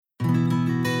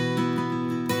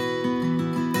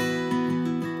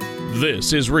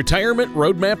This is Retirement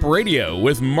Roadmap Radio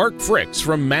with Mark Fricks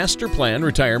from Master Plan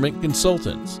Retirement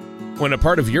Consultants. When a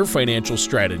part of your financial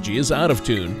strategy is out of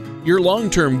tune, your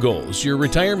long-term goals, your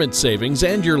retirement savings,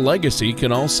 and your legacy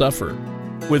can all suffer.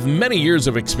 With many years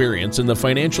of experience in the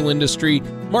financial industry,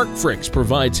 Mark Fricks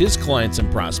provides his clients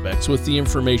and prospects with the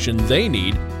information they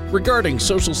need regarding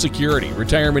Social Security,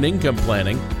 retirement income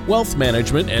planning, wealth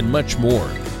management, and much more.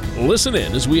 Listen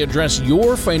in as we address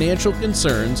your financial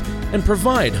concerns and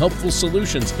provide helpful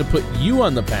solutions to put you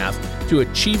on the path to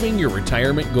achieving your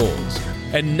retirement goals.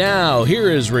 And now,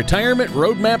 here is Retirement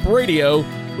Roadmap Radio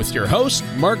with your host,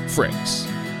 Mark Fricks.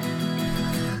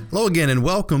 Hello again, and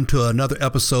welcome to another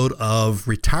episode of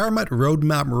Retirement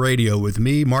Roadmap Radio with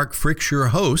me, Mark Fricks, your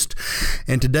host.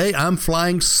 And today I'm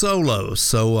flying solo,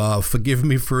 so forgive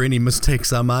me for any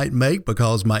mistakes I might make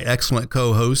because my excellent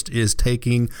co-host is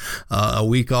taking a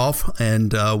week off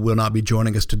and will not be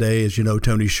joining us today. As you know,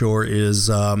 Tony Shore is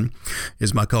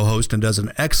my co-host and does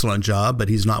an excellent job, but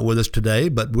he's not with us today.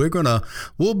 But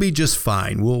we'll be just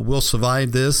fine. We'll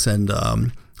survive this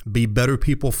and be better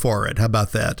people for it. How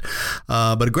about that?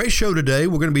 But a great show today.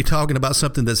 We're going to be talking about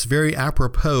something that's very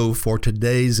apropos for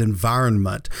today's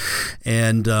environment.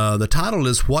 And the title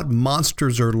is What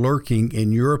Monsters Are Lurking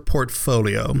in Your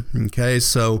Portfolio. Okay,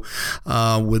 so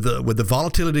with the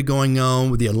volatility going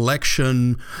on, with the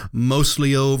election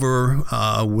mostly over,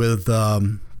 with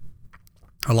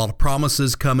a lot of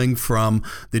promises coming from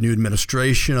the new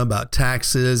administration about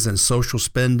taxes and social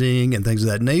spending and things of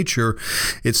that nature,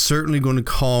 it's certainly going to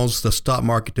cause the stock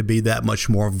market to be that much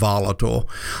more volatile.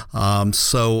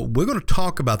 So we're going to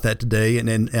talk about that today,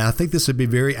 and I think this would be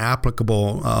very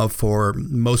applicable for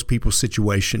most people's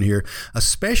situation here,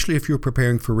 especially if you're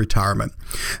preparing for retirement.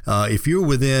 If you're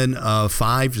within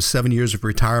 5 to 7 years of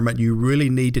retirement, you really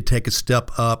need to take a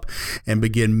step up and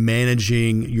begin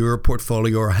managing your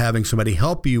portfolio or having somebody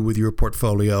help you with your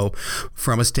portfolio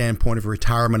from a standpoint of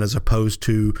retirement as opposed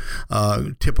to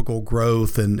typical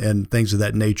growth and things of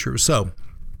that nature. So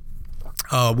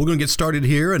we're going to get started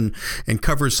here and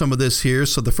cover some of this here.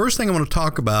 So the first thing I want to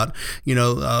talk about,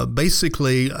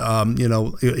 basically,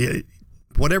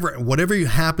 whatever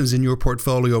happens in your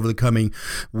portfolio over the coming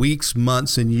weeks,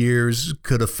 months, and years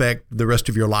could affect the rest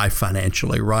of your life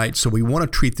financially, right? So we want to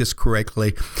treat this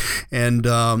correctly. And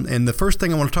the first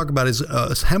thing I want to talk about is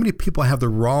how many people have the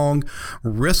wrong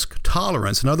risk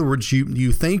tolerance. In other words,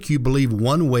 you think you believe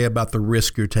one way about the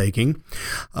risk you're taking,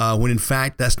 when in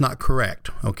fact that's not correct,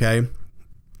 okay?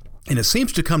 And it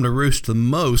seems to come to roost the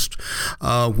most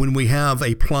when we have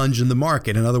a plunge in the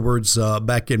market. In other words,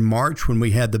 back in March when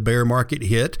we had the bear market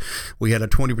hit, we had a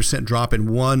 20% drop in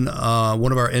one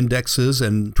of our indexes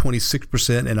and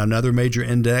 26% in another major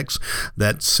index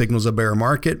that signals a bear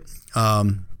market.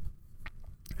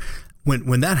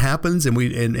 When that happens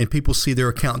and people see their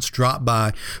accounts drop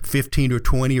by 15 or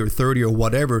 20 or 30 or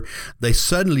whatever, they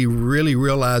suddenly really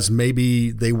realize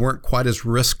maybe they weren't quite as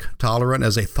risk tolerant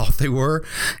as they thought they were.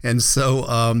 And so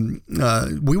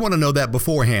we want to know that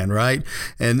beforehand, right?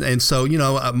 And so,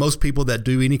 most people that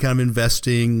do any kind of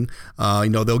investing,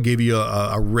 they'll give you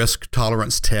a risk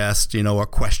tolerance test, a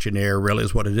questionnaire really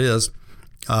is what it is.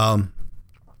 The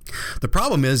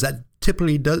problem is that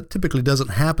typically doesn't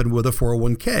happen with a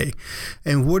 401k.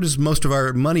 And where does most of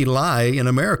our money lie in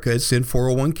America? It's in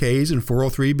 401ks and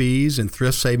 403bs and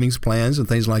thrift savings plans and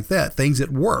things like that, things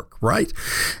that work, right?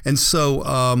 And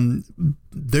so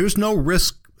there's no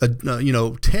risk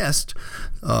test,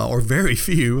 or very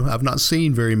few, I've not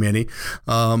seen very many,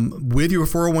 with your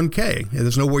 401k.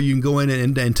 There's nowhere you can go in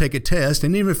and take a test.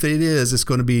 And even if it is, it's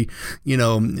going to be,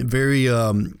 very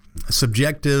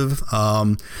subjective.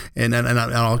 And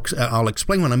I'll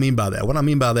explain what I mean by that. What I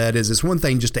mean by that is it's one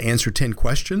thing just to answer 10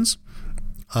 questions.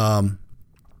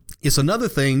 It's another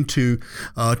thing to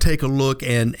take a look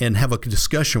and have a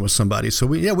discussion with somebody. So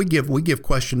we give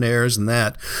questionnaires and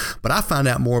that, but I find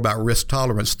out more about risk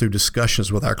tolerance through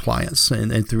discussions with our clients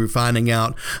and through finding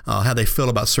out how they feel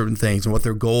about certain things and what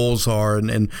their goals are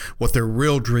and what their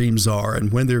real dreams are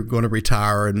and when they're going to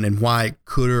retire and why it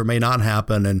could or may not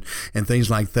happen and things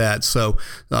like that. So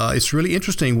it's really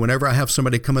interesting whenever I have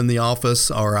somebody come in the office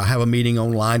or I have a meeting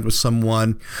online with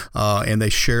someone and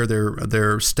they share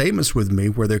their statements with me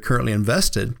where they're currently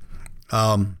invested.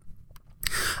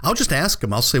 I'll just ask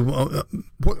them. I'll say, well,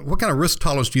 what kind of risk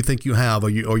tolerance do you think you have? Are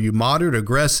you moderate,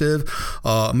 aggressive?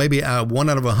 Maybe 1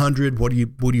 out of 100. What do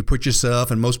you put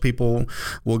yourself? And most people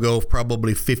will go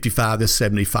probably 55 to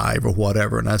 75 or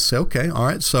whatever. And I say, okay, all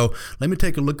right. So let me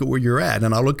take a look at where you're at,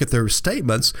 and I'll look at their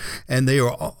statements, and they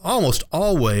are almost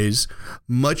always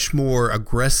much more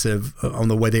aggressive on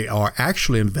the way they are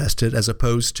actually invested as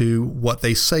opposed to what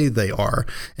they say they are.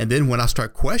 And then when I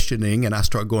start questioning and I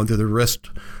start going through the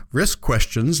risk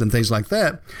questions and things like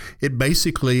that, it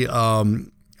basically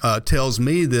tells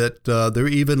me that they're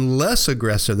even less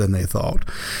aggressive than they thought.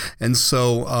 And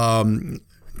so,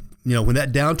 when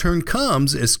that downturn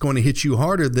comes, it's going to hit you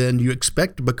harder than you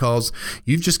expect because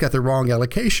you've just got the wrong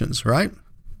allocations, right?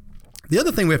 The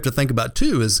other thing we have to think about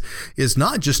too is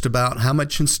not just about how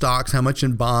much in stocks, how much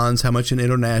in bonds, how much in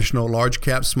international, large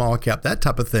cap, small cap, that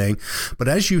type of thing. But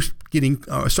as you start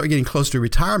getting close to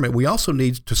retirement, we also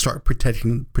need to start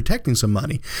protecting some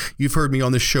money. You've heard me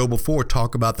on this show before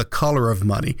talk about the color of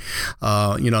money.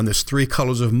 And there's 3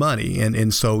 colors of money,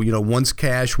 and so one's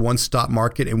cash, one's stock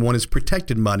market, and one is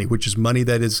protected money, which is money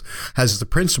that has the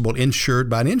principal insured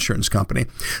by an insurance company,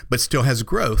 but still has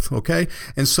growth. Okay,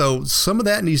 and so some of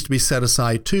that needs to be set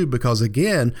aside too, because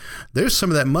again, there's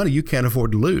some of that money you can't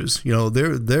afford to lose.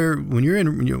 When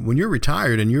you're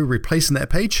retired and you're replacing that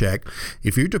paycheck,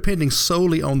 if you're depending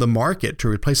solely on the market to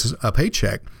replace a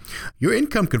paycheck, your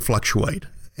income could fluctuate.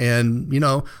 And,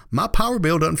 my power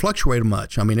bill doesn't fluctuate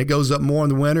much. I mean, it goes up more in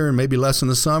the winter and maybe less in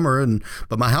the summer,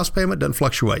 but my house payment doesn't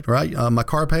fluctuate, right? My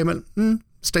car payment,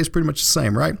 stays pretty much the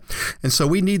same, right? And so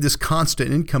we need this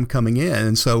constant income coming in.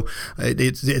 And so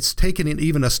it's taking it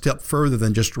even a step further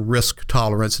than just risk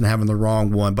tolerance and having the wrong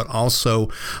one, but also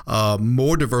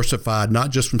more diversified,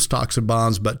 not just from stocks and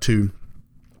bonds, but to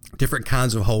different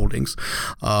kinds of holdings.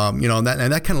 And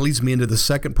that kind of leads me into the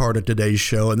second part of today's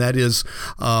show, and that is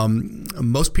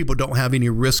most people don't have any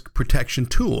risk protection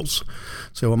tools.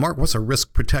 So, well, Mark, what's a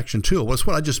risk protection tool? Well, it's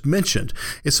what I just mentioned.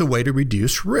 It's a way to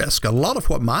reduce risk. A lot of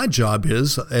what my job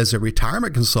is as a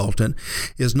retirement consultant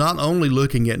is not only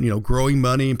looking at, growing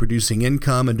money and producing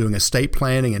income and doing estate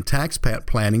planning and tax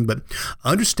planning, but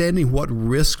understanding what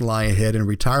risks lie ahead in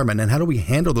retirement and how do we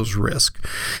handle those risks.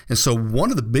 And so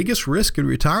one of the biggest risks in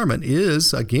retirement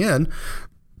is, again,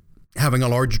 having a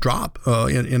large drop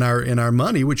in our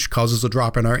money, which causes a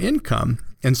drop in our income.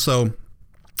 And so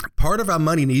part of our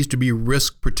money needs to be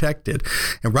risk protected.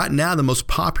 And right now, the most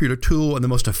popular tool and the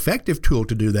most effective tool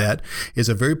to do that is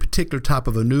a very particular type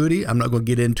of annuity. I'm not going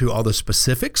to get into all the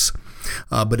specifics,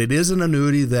 but it is an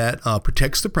annuity that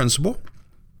protects the principal,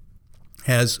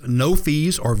 has no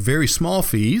fees or very small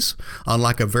fees,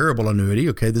 unlike a variable annuity.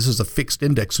 Okay, this is a fixed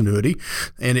index annuity,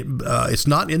 and it's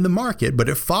not in the market, but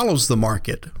it follows the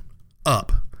market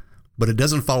up, but it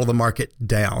doesn't follow the market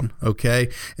down. Okay,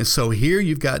 and so here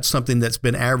you've got something that's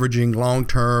been averaging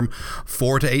long-term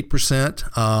 4 to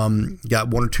 8%. Got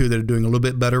 1 or 2 that are doing a little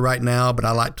bit better right now, but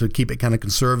I like to keep it kind of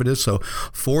conservative. So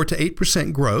 4 to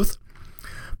 8% growth.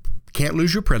 Can't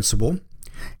lose your principal.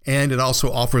 And it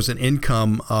also offers an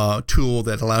income tool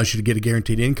that allows you to get a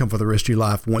guaranteed income for the rest of your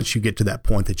life once you get to that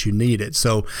point that you need it.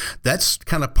 So that's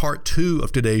kind of part 2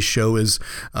 of today's show is,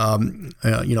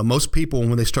 most people,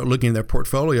 when they start looking at their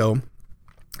portfolio,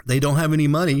 they don't have any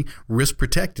money risk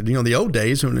protected. The old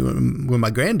days when my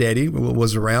granddaddy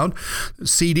was around,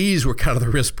 CDs were kind of the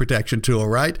risk protection tool,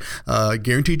 right?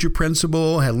 Guaranteed your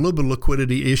principal, had a little bit of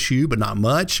liquidity issue, but not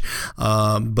much.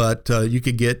 But you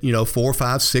could get, 4,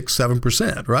 5, 6,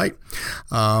 7%, right?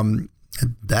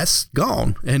 That's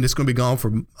gone, and it's going to be gone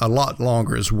for a lot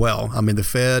longer as well. I mean, the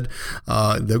Fed,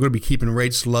 they're going to be keeping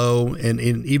rates low, and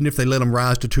even if they let them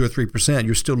rise to 2 or 3%,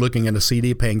 you're still looking at a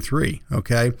CD paying 3.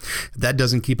 Okay, that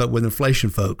doesn't keep up with inflation,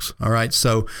 folks. All right,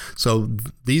 so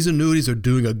these annuities are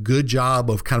doing a good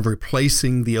job of kind of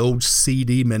replacing the old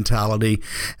CD mentality,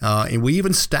 and we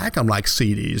even stack them like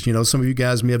CDs. Some of you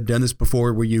guys may have done this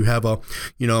before, where you have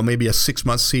maybe a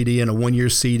 6-month CD and a 1-year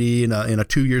CD and a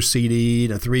 2-year CD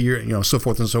and a 3-year, so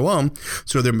forth and so on.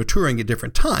 So they're maturing at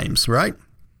different times, right?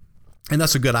 And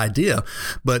that's a good idea.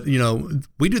 But,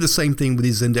 we do the same thing with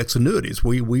these index annuities.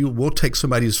 We'll take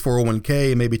somebody's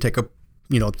 401k and maybe take a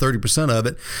 30% of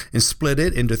it and split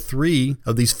it into 3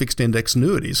 of these fixed index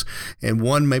annuities. And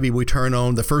one maybe we turn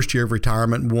on the first year of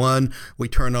retirement. One we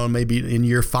turn on maybe in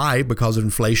year 5 because of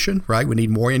inflation, right? We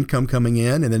need more income coming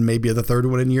in, and then maybe the third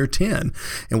one in year 10.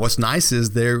 And what's nice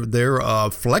is they're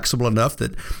flexible enough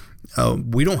that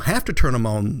we don't have to turn them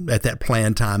on at that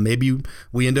planned time. Maybe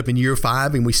we end up in year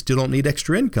 5 and we still don't need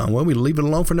extra income. Well, we leave it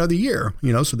alone for another year,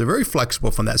 so they're very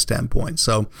flexible from that standpoint.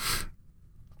 So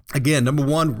Again, number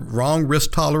one, wrong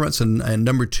risk tolerance, and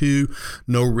number two,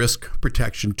 no risk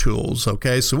protection tools.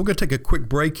 Okay, so we're going to take a quick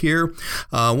break here.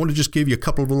 I want to just give you a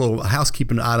couple of little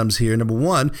housekeeping items here. Number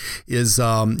one is,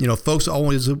 folks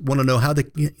always want to know how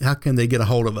can they get a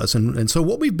hold of us, and so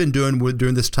what we've been doing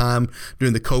during this time,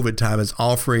 during the COVID time, is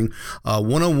offering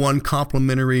one-on-one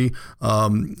complimentary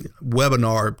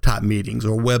webinar type meetings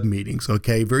or web meetings.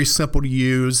 Okay, very simple to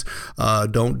use.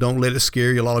 Don't let it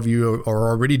scare you. A lot of you are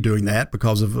already doing that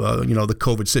because of the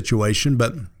COVID situation,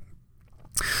 but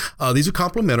these are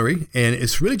complimentary, and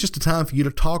it's really just a time for you to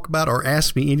talk about or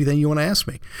ask me anything you want to ask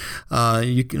me.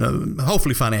 You can,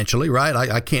 hopefully financially, right?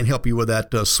 I can't help you with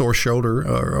that sore shoulder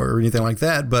or anything like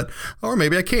that, or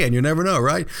maybe I can. You never know,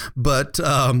 right? But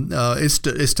it's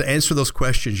to answer those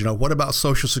questions. What about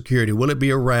Social Security? Will it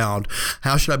be around?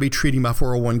 How should I be treating my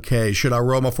 401k? Should I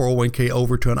roll my 401k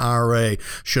over to an IRA?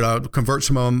 Should I convert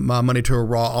some of my money to a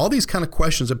Roth? All these kind of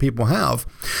questions that people have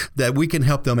that we can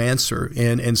help them answer,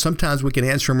 and sometimes we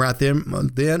can answer them right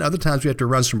then. Other times we have to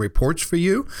run some reports for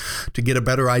you to get a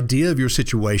better idea of your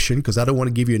situation, because I don't want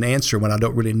to give you an answer when I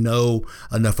don't really know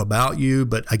enough about you.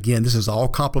 But again, this is all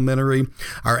complimentary.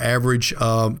 Our average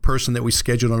person that we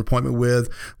schedule an appointment with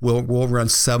will run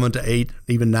 7 to 8,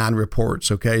 even 9 reports.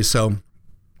 Okay, so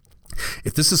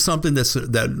if this is something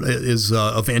that is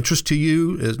of interest to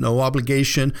you, there's no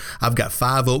obligation. I've got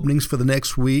 5 openings for the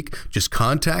next week. Just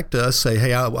contact us. Say,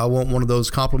 hey, I want one of those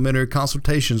complimentary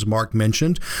consultations Mark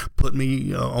mentioned. Put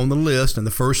me on the list, and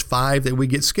the first 5 that we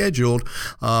get scheduled,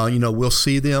 we'll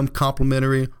see them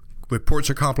complimentary. Reports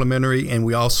are complimentary, and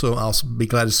I'll be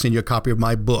glad to send you a copy of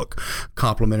my book,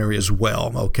 complimentary as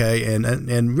well. Okay,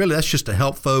 and really that's just to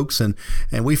help folks, and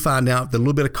we find out the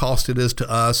little bit of cost it is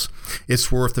to us, it's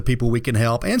worth the people we can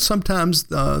help, and sometimes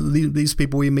these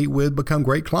people we meet with become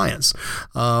great clients.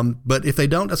 But if they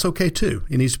don't, that's okay too.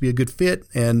 It needs to be a good fit,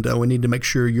 and we need to make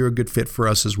sure you're a good fit for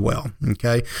us as well.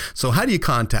 Okay, so how do you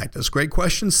contact us? Great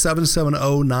question.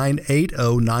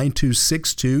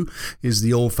 770-980-9262 is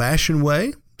the old-fashioned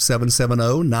way.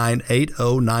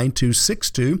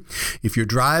 770-980-9262. If you're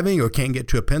driving or can't get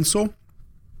to a pencil,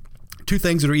 2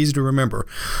 things that are easy to remember.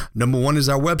 Number 1 is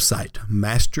our website,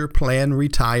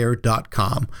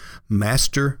 masterplanretire.com.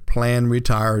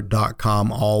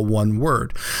 Masterplanretire.com, all one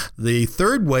word. The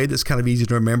third way that's kind of easy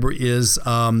to remember is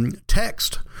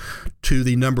text to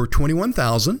the number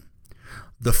 21,000,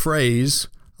 the phrase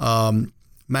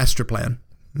master plan.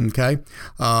 Okay,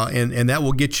 and that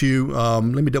will get you, let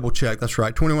me double check, that's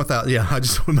right, 21,000, yeah, I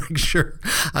just want to make sure,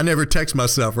 I never text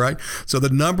myself, right? So the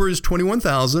number is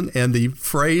 21,000, and the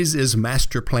phrase is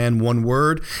master plan, one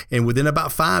word, and within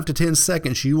about 5 to 10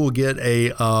 seconds, you will get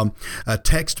a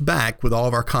text back with all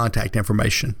of our contact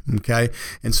information, okay?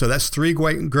 And so that's 3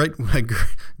 great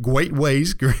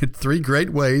ways to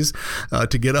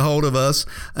get a hold of us,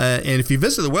 and if you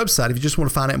visit the website, if you just want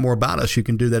to find out more about us, you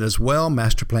can do that as well,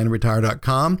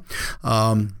 masterplanretire.com.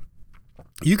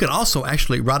 You can also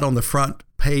actually, right on the front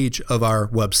page of our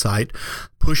website,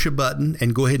 push a button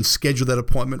and go ahead and schedule that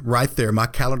appointment right there. My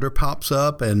calendar pops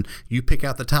up, and you pick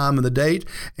out the time and the date,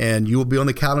 and you will be on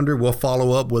the calendar. We'll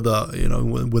follow up with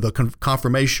a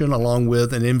confirmation along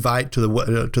with an invite to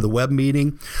the web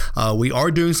meeting. We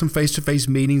are doing some face-to-face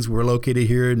meetings. We're located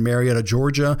here in Marietta,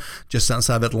 Georgia, just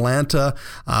outside of Atlanta.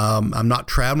 I'm not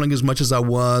traveling as much as I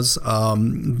was,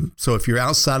 so if you're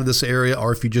outside of this area,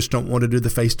 or if you just don't want to do the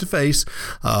face-to-face,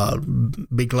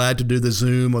 be glad to do the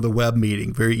Zoom or the web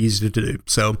meeting. Very easy to do.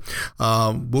 So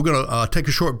we're going to take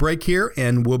a short break here,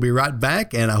 and we'll be right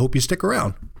back, and I hope you stick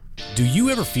around. Do you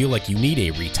ever feel like you need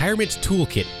a retirement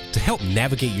toolkit to help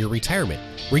navigate your retirement?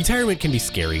 Retirement can be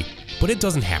scary, but it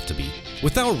doesn't have to be.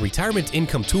 With our Retirement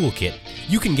Income Toolkit,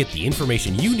 you can get the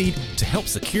information you need to help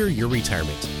secure your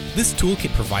retirement. This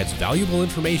toolkit provides valuable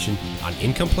information on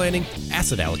income planning,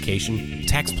 asset allocation,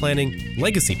 tax planning,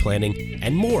 legacy planning,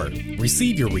 and more.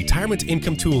 Receive your Retirement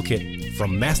Income Toolkit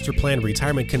from Master Plan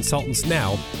Retirement Consultants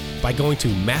now by going to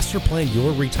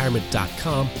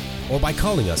masterplanyourretirement.com or by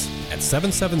calling us at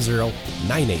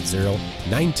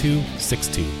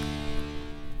 770-980-9262.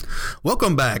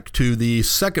 Welcome back to the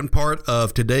second part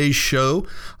of today's show,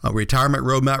 Retirement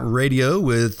Roadmap Radio,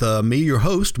 with me, your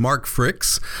host, Mark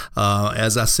Fricks.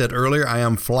 As I said earlier, I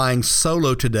am flying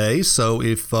solo today, so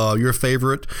if your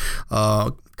favorite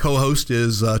co-host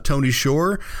is Tony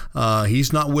Shore.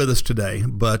 He's not with us today,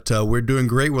 but we're doing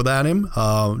great without him.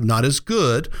 Not as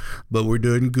good, but we're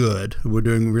doing good. We're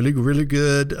doing really, really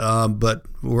good, but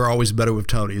we're always better with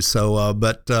Tony. So,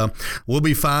 but we'll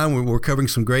be fine. We're covering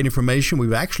some great information.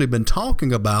 We've actually been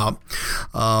talking about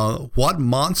what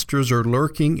monsters are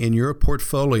lurking in your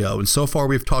portfolio. And so far,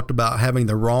 we've talked about having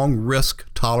the wrong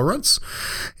risk tolerance.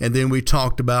 And then we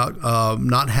talked about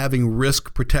not having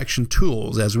risk protection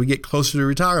tools. As we get closer to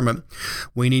retirement,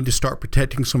 we need to start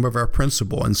protecting some of our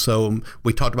principal. And so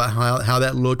we talked about how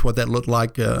that looked, what that looked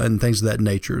like, and things of that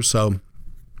nature. So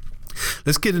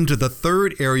let's get into the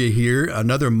third area here,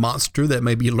 another monster that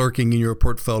may be lurking in your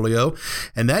portfolio,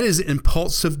 and that is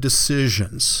impulsive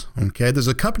decisions. Okay, there's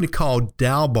a company called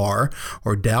Dalbar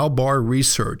or Dalbar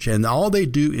Research, and all they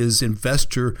do is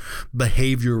investor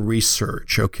behavior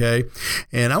research. Okay,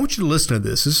 and I want you to listen to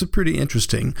this. This is pretty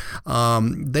interesting.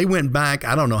 They went back,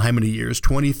 I don't know how many years,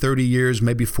 20, 30 years,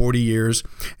 maybe 40 years,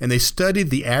 and they studied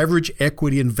the average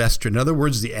equity investor. In other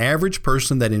words, the average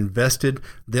person that invested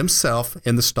themselves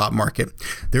in the stock market.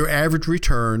 Their average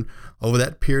return over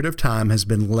that period of time has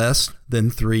been less than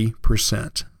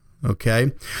 3%.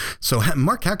 Okay, so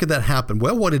Mark, how could that happen?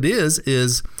 Well, what it is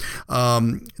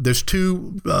there's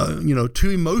two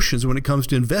emotions when it comes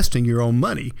to investing your own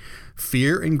money: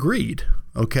 fear and greed.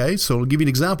 Okay, so I'll give you an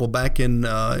example. Back in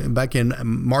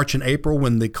March and April,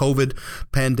 when the COVID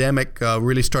pandemic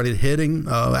really started hitting,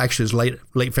 actually it was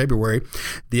late February,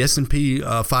 the S&P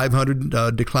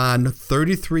 500 declined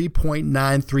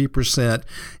 33.93%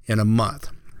 in a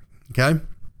month. Okay.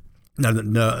 Now,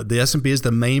 the S&P is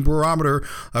the main barometer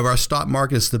of our stock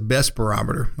market. It's the best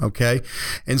barometer, okay?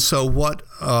 And so what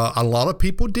a lot of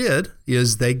people did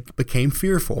is they became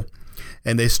fearful,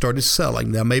 and they started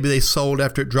selling. Now, maybe they sold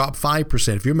after it dropped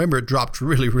 5%. If you remember, it dropped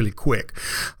really, really quick.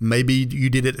 Maybe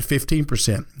you did it at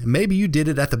 15%. Maybe you did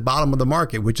it at the bottom of the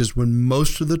market, which is when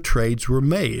most of the trades were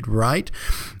made, right?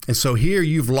 And so here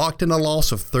you've locked in a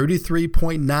loss of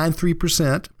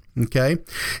 33.93%. Okay,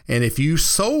 and if you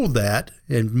sold that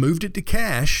and moved it to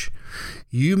cash,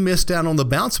 you missed out on the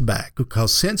bounce back,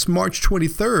 because since March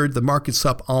 23rd, the market's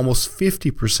up almost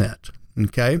 50%.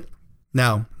 Okay,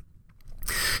 now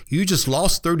you just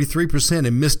lost 33%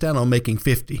 and missed out on making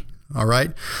 50. All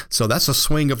right, so that's a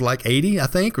swing of like 80, I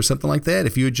think, or something like that.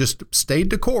 If you had just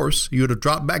stayed the course, you would have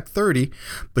dropped back 30,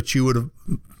 but you would have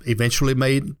eventually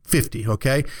made 50.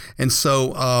 Okay, and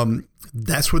so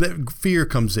that's where that fear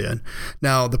comes in.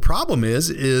 Now, the problem is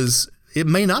it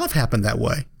may not have happened that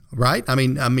way, right? I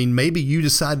mean, maybe you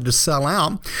decided to sell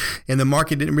out and the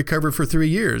market didn't recover for 3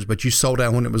 years, but you sold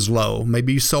out when it was low.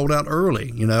 Maybe you sold out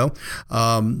early, but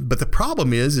the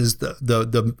problem is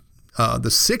the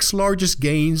 6 largest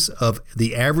gains of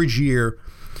the average year,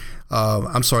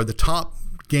 the top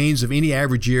gains of any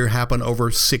average year happen over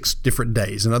 6 different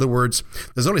days. In other words,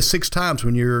 there's only 6 times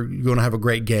when you're going to have a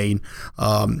great gain,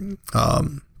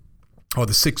 or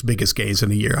the 6 biggest gains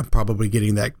in a year. I'm probably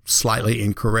getting that slightly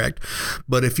incorrect.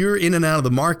 But if you're in and out of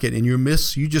the market and you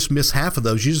just miss half of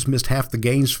those, you just missed half the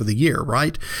gains for the year,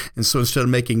 right? And so instead of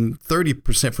making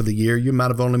 30% for the year, you might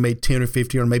have only made 10 or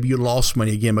 15, or maybe you lost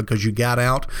money again because you got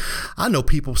out. I know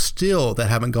people still that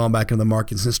haven't gone back into the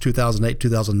market since 2008,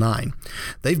 2009.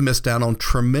 They've missed out on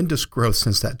tremendous growth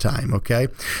since that time, okay?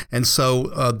 And so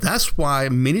that's why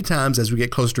many times as we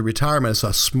get closer to retirement, it's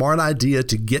a smart idea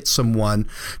to get someone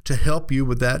to help you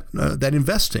with that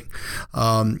investing.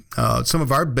 Some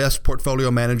of our best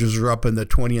portfolio managers are up in the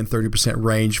 20 and 30%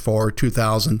 range for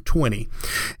 2020,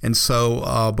 and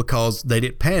so because they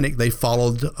didn't panic, they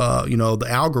followed the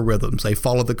algorithms, they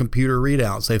followed the computer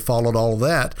readouts, they followed all of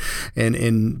that, and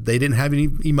they didn't have any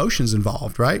emotions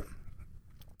involved, right?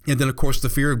 And then of course the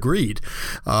fear of greed.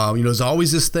 There's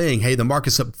always this thing, hey, the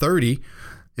market's up 30.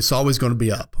 It's always going to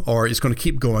be up, or it's going to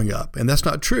keep going up. And that's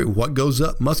not true. What goes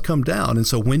up must come down. And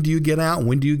so when do you get out?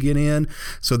 When do you get in?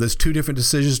 So there's 2 different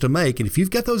decisions to make. And if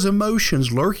you've got those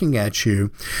emotions lurking at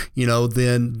you,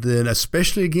 then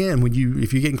especially again,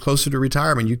 if you're getting closer to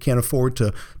retirement, you can't afford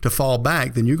to fall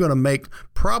back, then you're going to make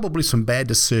probably some bad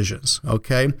decisions.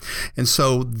 Okay. And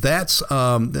so that's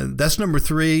number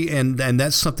 3. And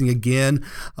that's something, again,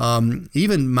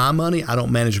 even my money, I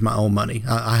don't manage my own money.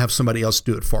 I have somebody else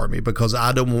do it for me, because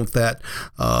I don't want that,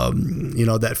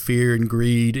 that fear and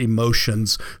greed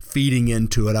emotions feeding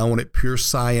into it. I want it pure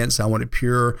science. I want it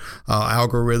pure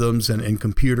algorithms and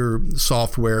computer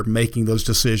software making those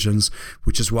decisions,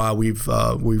 which is why we've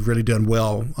really done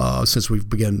well since we've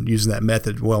begun using that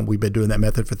method. Well, we've been doing that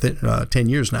method for 10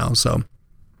 years now. So.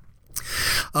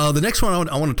 The next one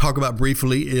I want to talk about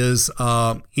briefly is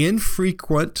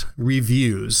infrequent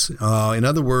reviews. In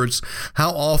other words,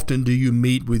 how often do you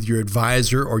meet with your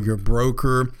advisor or your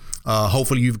broker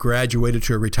Hopefully you've graduated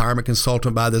to a retirement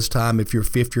consultant by this time if you're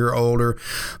 50 or older.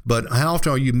 But how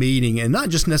often are you meeting, and not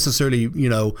just necessarily,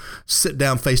 sit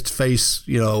down face to face,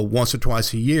 once or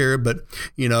twice a year, but,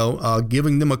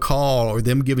 giving them a call or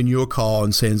them giving you a call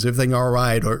and saying, is everything all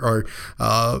right? Or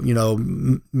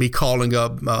me calling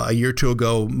up a year or two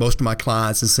ago, most of my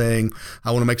clients, and saying,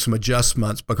 I want to make some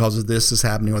adjustments because of this is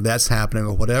happening or that's happening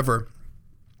or whatever.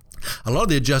 A lot of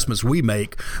the adjustments we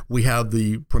make, we have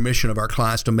the permission of our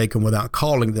clients to make them without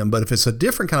calling them. But if it's a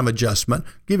different kind of adjustment,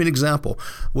 I'll give you an example.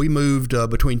 We moved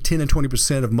between 10 and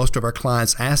 20% of most of our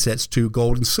clients' assets to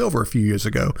gold and silver a few years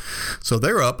ago. So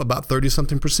they're up about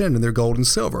 30-something% in their gold and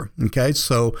silver. Okay,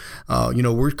 so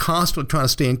we're constantly trying to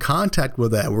stay in contact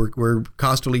with that. We're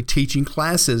constantly teaching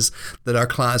classes that our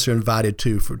clients are invited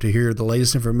to hear the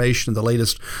latest information, the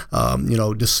latest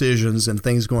decisions and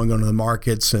things going on in the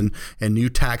markets and new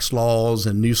tax laws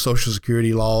and new Social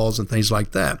Security laws and things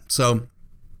like that. So,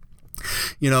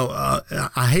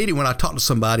 I hate it when I talk to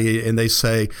somebody and they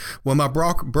say, well, my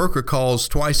broker calls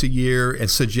twice a year and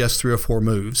suggests 3 or 4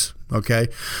 moves. Okay.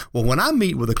 Well, when I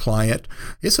meet with a client,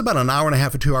 it's about an hour and a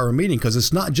half or 2 hour meeting because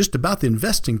it's not just about the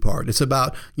investing part. It's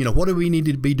about, what do we need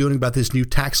to be doing about this new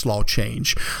tax law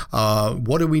change?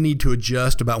 What do we need to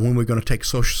adjust about when we're going to take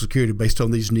Social Security based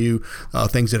on these new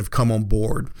things that have come on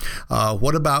board?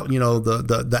 What about,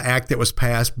 the act that was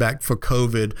passed back for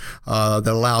COVID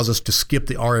that allows us to skip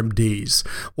the RMDs?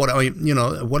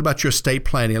 What about your estate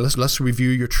planning? Let's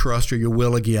review your trust or your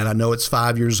will again. I know it's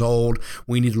 5 years old.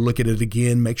 We need to look at it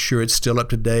again, make sure it's still up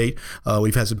to date.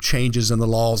 We've had some changes in the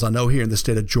laws, I know, here in the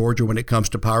state of Georgia when it comes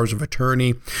to powers of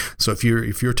attorney. So if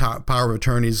your power of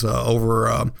attorney is over,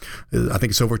 I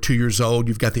think it's over 2 years old,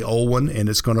 you've got the old one, and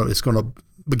it's gonna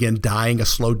begin dying a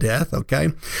slow death. Okay,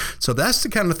 so that's the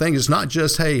kind of thing. It's not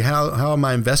just, hey, how are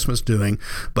my investments doing,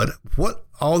 but what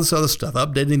all this other stuff,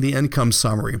 updating the income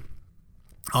summary.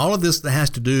 All of this that has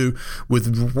to do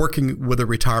with working with a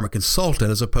retirement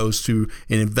consultant as opposed to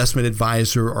an investment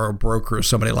advisor or a broker or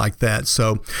somebody like that.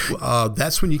 So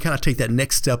that's when you kind of take that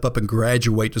next step up and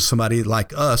graduate to somebody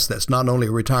like us that's not only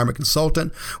a retirement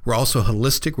consultant, we're also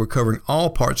holistic. We're covering all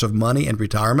parts of money and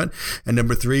retirement. And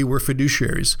number 3, we're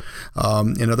fiduciaries.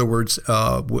 In other words,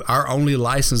 our only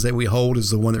license that we hold is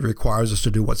the one that requires us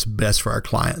to do what's best for our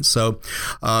clients. So,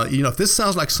 if this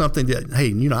sounds like something that,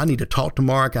 hey, I need to talk to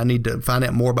Mark, I need to find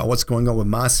out more about what's going on with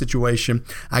my situation,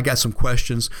 I got some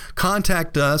questions,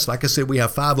 contact us. Like I said, we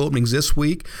have 5 openings this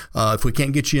week. If we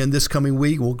can't get you in this coming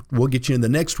week, we'll get you in the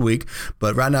next week.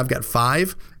 But right now I've got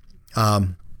 5.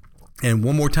 And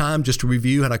one more time, just to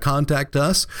review how to contact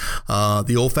us,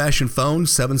 the old-fashioned phone,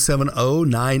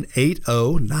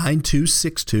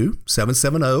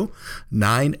 770-980-9262,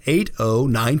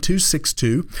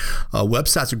 770-980-9262.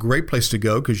 Website's a great place to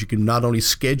go because you can not only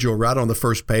schedule right on the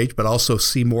first page, but also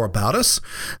see more about us.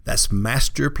 That's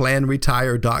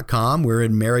masterplanretire.com. We're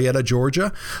in Marietta,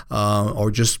 Georgia,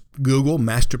 or just Google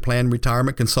Master Plan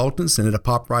Retirement Consultants, and it'll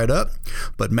pop right up.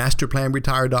 But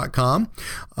masterplanretire.com.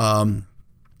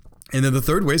 And then the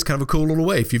third way is kind of a cool little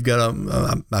way. If you've got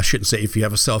I shouldn't say if you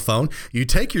have a cell phone, you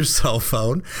take your cell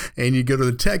phone and you go to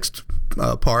the text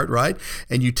part, right?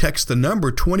 And you text the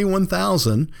number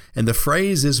 21,000 and the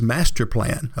phrase is master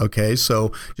plan. Okay,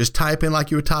 so just type in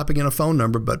like you were typing in a phone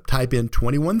number, but type in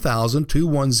 21,000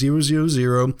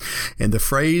 21000, and the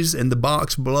phrase in the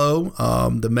box below,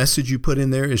 the message you put in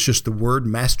there is just the word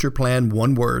master plan,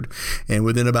 one word, and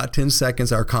within about 10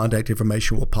 seconds our contact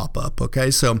information will pop up.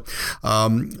 Okay, so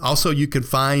also you can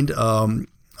find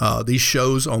these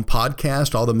shows on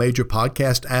podcast, all the major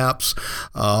podcast apps.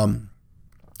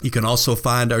 You can also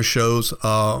find our shows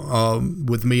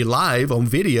with me live on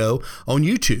video on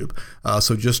YouTube.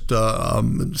 So just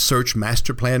search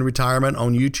Master Plan Retirement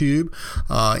on YouTube,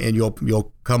 and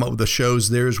you'll come up with the shows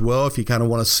there as well if you kind of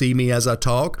want to see me as I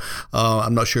talk.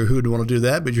 I'm not sure who would want to do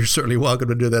that, but you're certainly welcome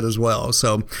to do that as well.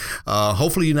 So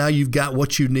hopefully now you've got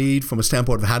what you need from a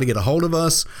standpoint of how to get a hold of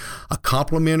us, a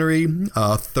complimentary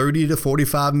 30 to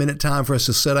 45 minute time for us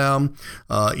to sit down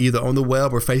either on the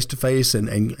web or face-to-face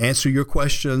and answer your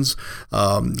questions,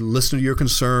 listen to your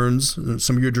concerns,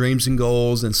 some of your dreams and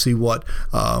goals, and see what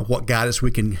guidance we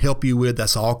can help you with.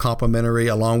 That's all complimentary,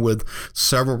 along with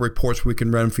several reports we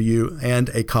can run for you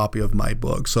and a copy of my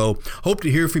book. So hope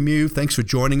to hear from you. Thanks for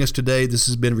joining us today. This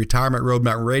has been Retirement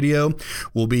Roadmap Radio.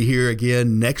 We'll be here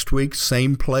again next week,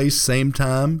 same place, same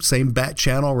time, same bat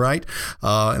channel, right?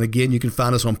 And again, you can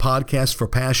find us on podcasts for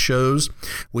past shows.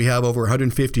 We have over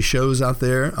 150 shows out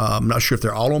there. I'm not sure if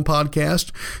they're all on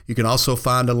podcast. You can also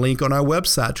find a link on our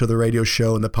website to the radio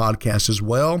show and the podcast as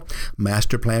well,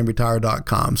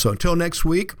 masterplanretire.com. So until next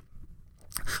week,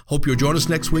 Hope you'll join us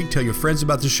next week. Tell your friends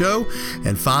about the show.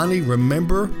 And finally,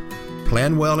 remember,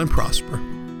 plan well and prosper.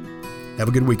 Have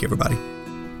a good week, everybody.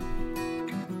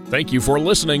 Thank you for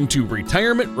listening to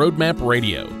Retirement Roadmap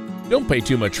Radio. Don't pay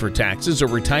too much for taxes or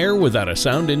retire without a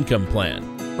sound income plan.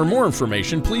 For more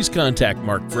information, please contact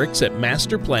Mark Fricks at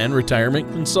Master Plan Retirement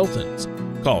Consultants.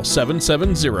 Call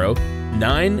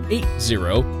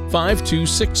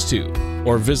 770-980-5262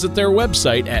 or visit their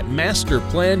website at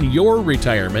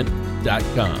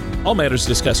masterplanyourretirement.com. All matters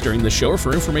discussed during this show are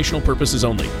for informational purposes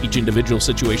only. Each individual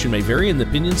situation may vary, and the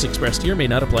opinions expressed here may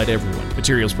not apply to everyone.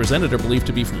 Materials presented are believed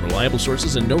to be from reliable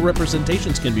sources, and no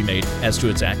representations can be made as to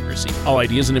its accuracy. All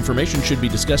ideas and information should be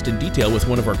discussed in detail with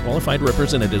one of our qualified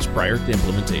representatives prior to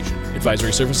implementation.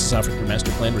 Advisory services offered through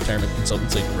Master Plan Retirement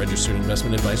Consultants, a registered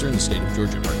investment advisor in the state of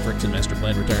Georgia. Mark Fricks and Master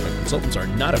Plan Retirement Consultants are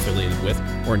not affiliated with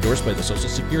or endorsed by the Social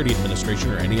Security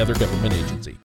Administration or any other government agency.